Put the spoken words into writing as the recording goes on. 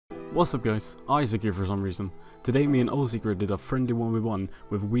What's up guys, Isaac here for some reason. Today me and oSecret did a friendly 1v1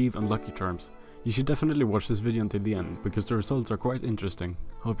 with Weave and Luckycharms. You should definitely watch this video until the end, because the results are quite interesting.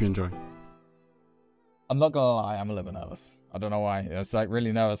 Hope you enjoy. I'm not gonna lie, I'm a little bit nervous. I don't know why. It's like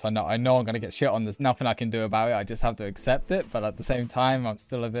really nervous. I know I'm gonna get shit on. There's nothing I can do about it. I just have to accept it. But at the same time, I'm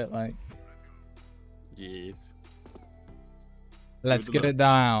still a bit like... Yes. Let's get it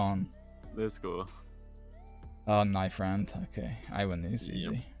down. Let's go. Oh, knife round. Okay, I win these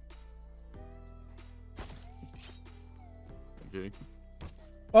easy. Okay.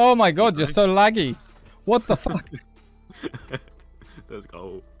 Oh my god, you're so laggy. What the fuck? Let's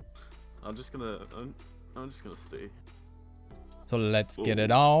go. I'm just gonna stay. So let's get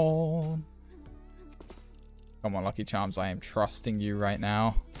it on. Come on, Luckycharms, I am trusting you right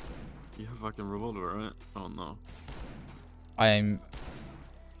now. You have fucking revolver, right? Oh no. I am...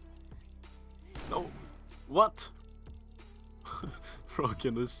 No. What? Bro,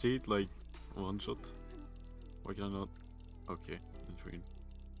 can this cheat like one shot? Why can I not? Okay, it's green.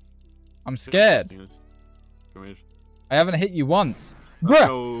 I'm scared. Come here. I haven't hit you once.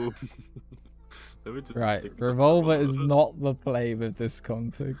 No. Right, revolver is not the play with this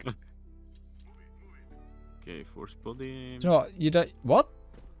config. Okay, force body. Do you know what? You don't... What?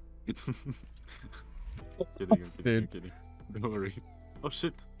 I'm kidding, Dude. I'm kidding. Don't worry. Oh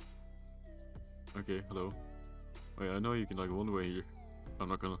shit. Okay, hello. Wait, I know you can like one way here. I'm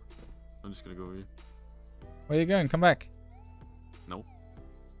not gonna. I'm just gonna go here. Where are you going? Come back. No.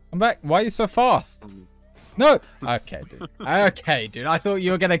 Come back. Why are you so fast? No. Okay, dude. Okay, dude. I thought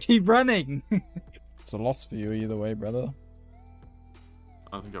you were gonna keep running. It's a loss for you either way, brother.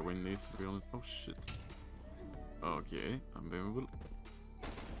 I think I win these, to be honest. Oh shit. Okay, I'm available.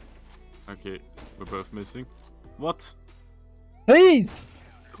 Okay, we're both missing. What? Please.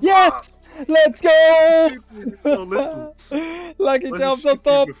 Yes. Let's go. So little. Luckycharms on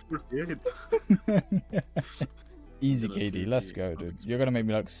top. 48. Easy, KD. Let's go, dude. You're gonna make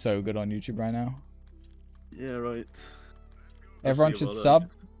me look so good on YouTube right now. Yeah, right. Everyone should sub.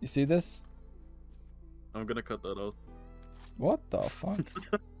 You see this? I'm gonna cut that out. What the fuck?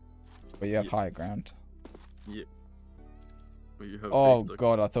 But you have high ground. Yeah. But you have Oh fake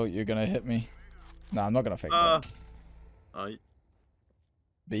god, I thought you were gonna hit me. No, I'm not gonna fake that.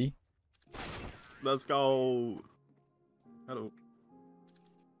 B. Let's go. Hello.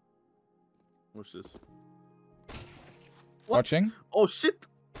 What's this? What? Watching? Oh shit!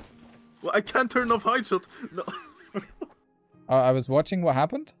 Well, I can't turn off high shot. No. I was watching. What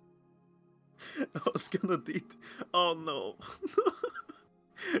happened? I was gonna delete. Oh no.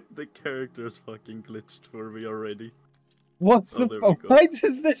 The character's fucking glitched for me already. What Oh, the fuck? Why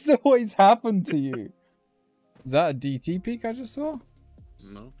does this always happen to you? Is that a DT peek I just saw?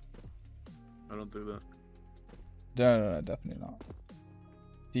 No. I don't do that. No, definitely not.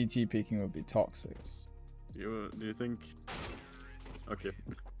 DT peeking would be toxic. Do you think? Okay.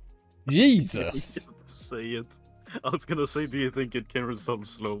 Jesus. Say it. I was gonna say, do you think it can resolve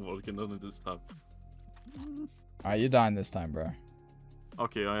slow walking on this tap? Alright, you're dying this time, bro.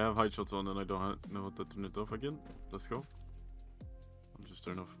 Okay, I have high shots on and I don't know how to turn it off again. Let's go. I'll just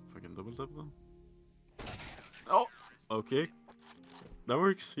turn off fucking double tap then. Oh! Okay. That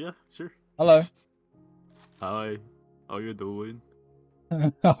works, yeah, sure. Hello. Hi. How you doing?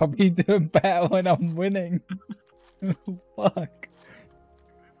 I'll be doing better when I'm winning. Fuck.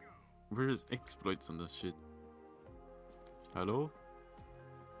 Where is exploits on this shit? Hello?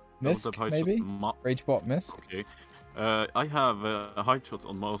 Misk, maybe? Rage bot misk? Okay. I have a high shot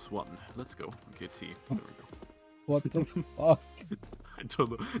on mouse 1. Let's go. Okay, T. There we go. What the fuck? I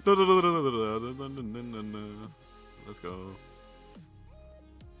don't know. No. Let's go.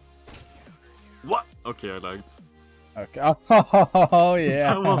 What? Okay, I lagged. Okay. Oh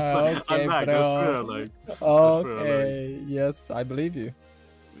yeah. Okay, I lagged. Okay. Yes, I believe you.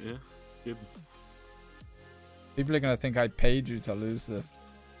 Yeah. Good. People are gonna think I paid you to lose this.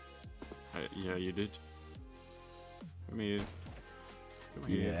 Yeah, you did. Come here. Come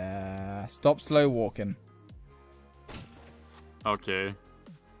here. Yeah. Stop slow walking. Okay.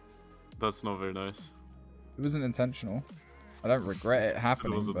 That's not very nice. It wasn't intentional. I don't regret it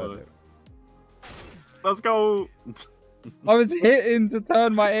happening, but... Let's go! I was hitting to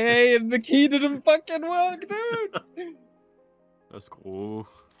turn my A and the key didn't fucking work, dude! Let's go.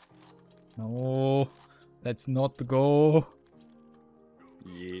 No. Let's not go.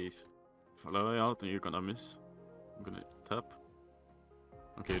 Yes. Fly out and you're gonna miss. I'm gonna tap.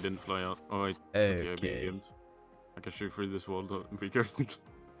 Okay, it didn't fly out. Oh, wait. Okay. I can shoot through this wall though. Be careful.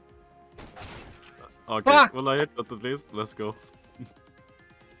 Okay, Fuck! well I hit that at least. Let's go.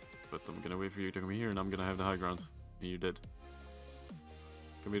 But I'm gonna wait for you to come here and I'm gonna have the high ground. And you did.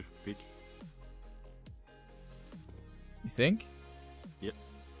 Come here, peek. You think? Yeah.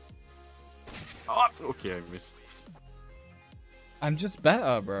 Oh, okay, I missed. I'm just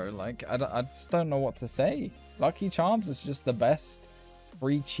better, bro. Like, I just don't know what to say. Luckycharms is just the best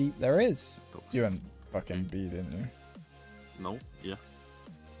free cheat there is. You went fucking B, didn't you? No, yeah.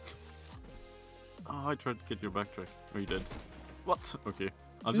 Oh, I tried to get your backtrack. Oh, you did. What? Okay.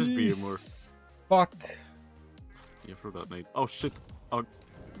 I'll just be more. Fuck. Yeah, throw that nade. Oh shit. Oh.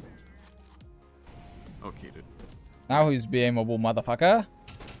 Okay, dude. Now who's being mobile, motherfucker?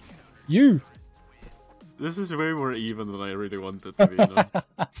 You! This is way more even than I really wanted to be, you know?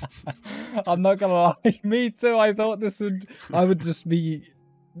 I'm not gonna lie. Me too. I thought I would just be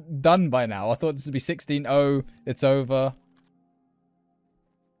done by now. I thought this would be 16-0. It's over.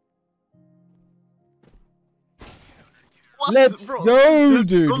 What? Let's Bro, go,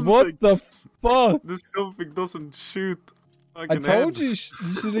 dude. What the fuck? This config doesn't shoot. I told you, you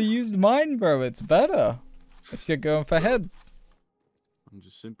should have used mine, bro. It's better. If you're going for head. I'm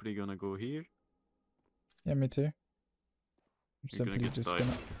just simply gonna go here. Yeah, me too. I'm You're simply just died.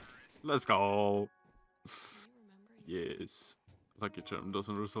 gonna... Let's go. Yes. Luckycharm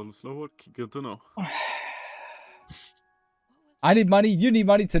doesn't resolve slow work. Good to know. I need money. You need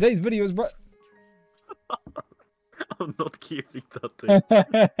money. Today's videos, bro. I'm not keeping that thing.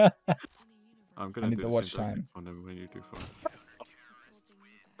 I'm gonna I need do the the watch same thing time. when you do fun.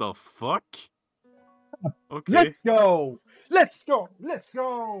 The fuck? Okay. Let's go. Let's go. Let's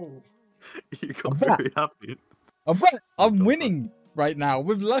go. You got very happy. I'm winning right now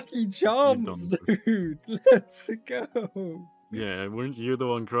with Luckycharms, dude. Let's go. Yeah, weren't you the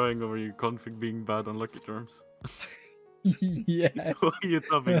one crying over your config being bad on Luckycharms? Yes. Why are you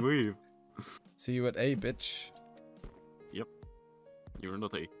tapping weave? See you at A, bitch. Yep. You're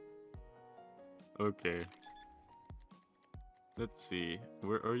not A. Okay. Let's see.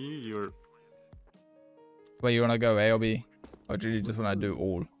 Where are you? You're... Where you wanna go, A or B? Or do you just wanna do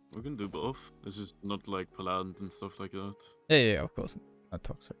all? We can do both. It's just not like Paladin and stuff like that. Yeah, of course. Not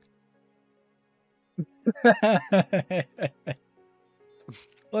toxic.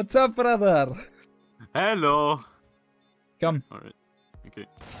 What's up, brother? Hello! Come. Alright. Okay.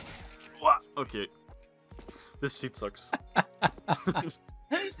 What? Okay. This cheat sucks.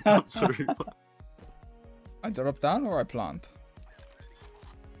 I'm sorry. I drop down or I plant?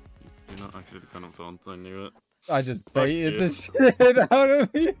 You're not actually the kind of plant, I knew it. I just baited the shit out of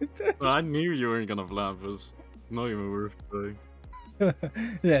you. Well, I knew you weren't gonna plant, it was not even worth trying.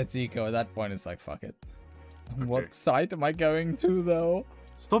 Yeah, it's eco. At that point, it's like, fuck it. Okay. What side am I going to, though?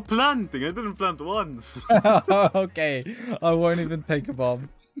 Stop planting! I didn't plant once! Okay, I won't even take a bomb.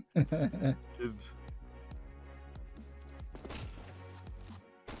 Kid.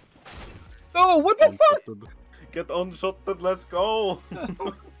 Oh, what the fuck? Get unshotted, let's go!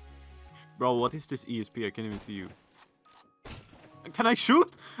 Bro, what is this ESP? I can't even see you. Can I shoot?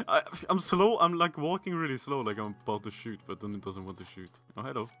 I'm slow. I'm like walking really slow, like I'm about to shoot, but then it doesn't want to shoot. Oh,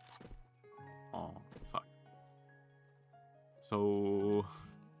 hello. Oh, fuck. So...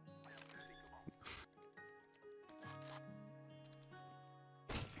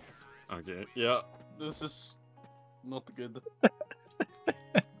 Okay, yeah, this is not good.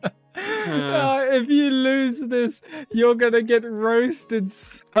 If you lose this, you're gonna get roasted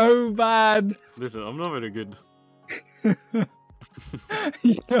so bad. Listen, I'm not very good.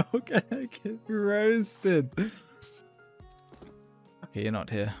 You're gonna get roasted. Okay, you're not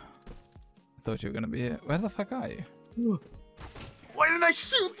here. I thought you were gonna be here. Where the fuck are you? Why did I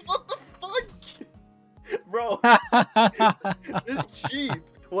shoot? What the fuck? Bro, this cheat.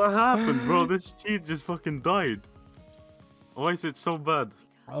 What happened, bro? This cheat just fucking died. Why is it so bad?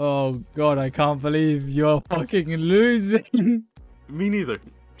 Oh god, I can't believe you're fucking losing. Me neither.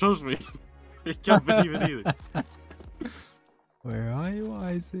 Trust me. I can't believe it either. Where are you,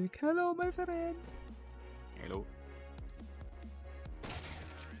 Isaac? Hello, my friend. Hello.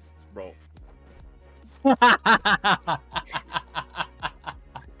 Bro.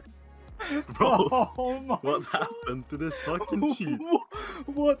 Bro, oh what happened to this fucking cheat?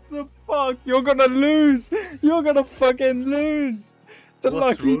 What the fuck? You're gonna lose. You're gonna fucking lose. The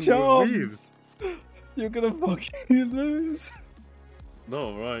What's Luckycharms. You're gonna fucking lose.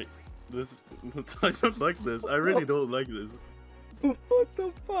 No, right. This I don't like this. I really don't like this. What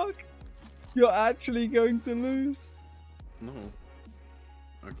the fuck? You're actually going to lose. No.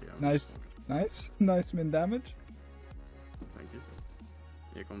 Okay. Nice. Nice min damage. Thank you.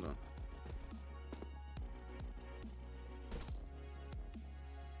 Yeah, calm down.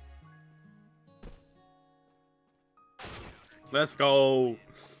 Let's go!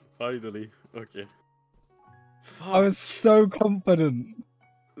 Finally. Okay. Fuck. I was so confident.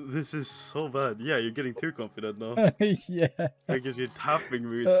 This is so bad. Yeah, you're getting too confident now. Yeah. I guess you're tapping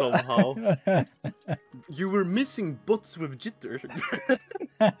me somehow. You were missing bots with jitter.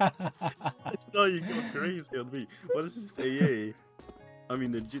 Now you go crazy on me. What is this AA? I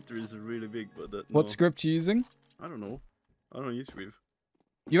mean, the jitter is really big, but that. What no. script you using? I don't know. I don't use Weave.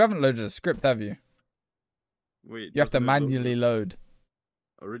 You haven't loaded a script, have you? Wait. You have to doesn't it load manually load.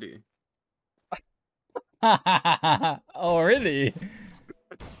 Oh, really? Oh, really?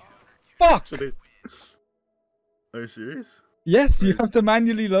 Fuck! Actually, are you serious? Yes, you have to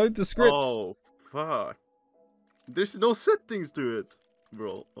manually load the scripts. Oh, fuck. There's no settings to it,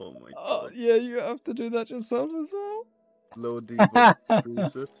 bro. Oh my Oh, god. yeah, you have to do that yourself as well. Load debug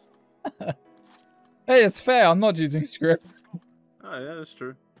presets. Hey, it's fair. I'm not using scripts. Ah, yeah, that's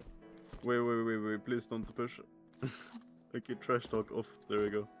true. Wait. Please don't push. Okay, trash talk off. There we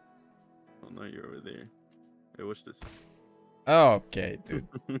go. Oh, no, you're over there. Hey, watch this. Okay, dude.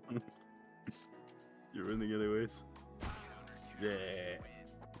 You're winning anyways. Yeah.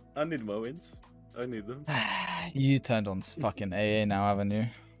 I need my wins. I need them. You turned on fucking AA now, haven't you?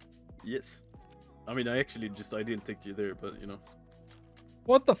 Yes. I mean, I didn't take you there, but you know.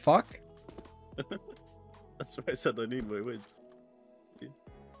 What the fuck? That's why I said I need my wins. Yeah.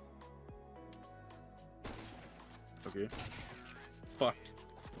 Okay. Fuck.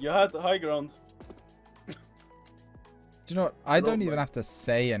 You had the high ground. Do you know what? I don't even have to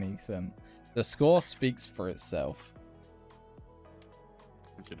say anything. The score speaks for itself.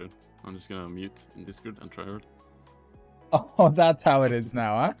 Okay, dude. I'm just gonna mute in Discord and try hard. Oh, that's how it is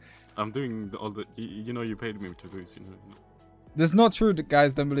now, huh? I'm doing all the. You know, you paid me to lose. You know. That's not true. The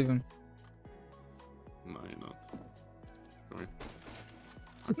guys don't believe him. No, you're not. Sorry.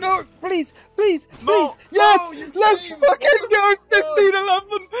 No, please. Yes, No, let's fucking go.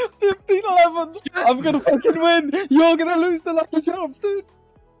 15-11. 15-11. I'm gonna fucking win. You're gonna lose the Lucky Charms, dude.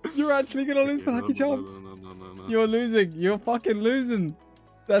 You're actually gonna lose the Lucky Charms. No. You're losing. You're fucking losing.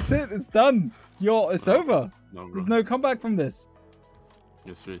 That's it. It's done. It's over. No, bro. There's no comeback from this.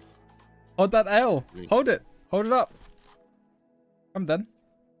 Yes, Reese. Hold that L. Wait. Hold it. Hold it up. I'm done.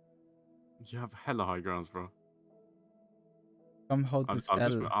 You have hella high grounds, bro. Come hold this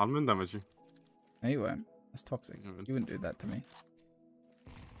L. I'll win damage you. No, you won't. That's toxic. You wouldn't do that to me.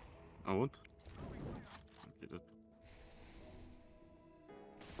 I won't. Okay, dude.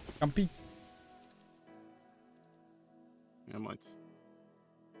 Compy. Yeah, I might.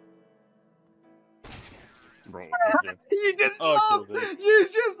 Bro. You just lost! You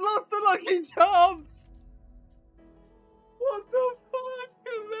just lost the Lucky Charms! What the fuck?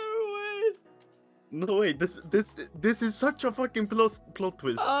 No way! No way, this is such a fucking plot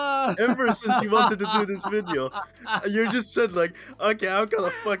twist. Ever since you wanted to do this video, you just said like, okay, I'm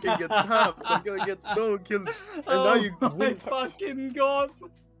gonna fucking get tapped, I'm gonna get stone killed, and now you win. Fucking god!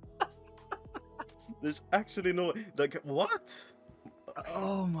 There's actually no, like, what?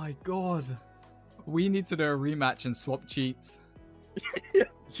 Oh my god. We need to do a rematch and swap cheats.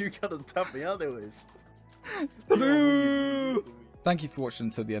 You gotta tap me anyways. Thank you for watching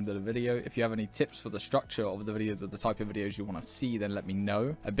until the end of the video. If you have any tips for the structure of the videos or the type of videos you want to see, then let me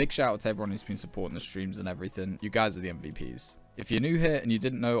know. A big shout out to everyone who's been supporting the streams and everything. You guys are the MVPs. If you're new here and you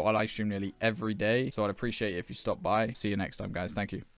didn't know, I live stream nearly every day, so I'd appreciate it if you stopped by. See you next time, guys. Thank you.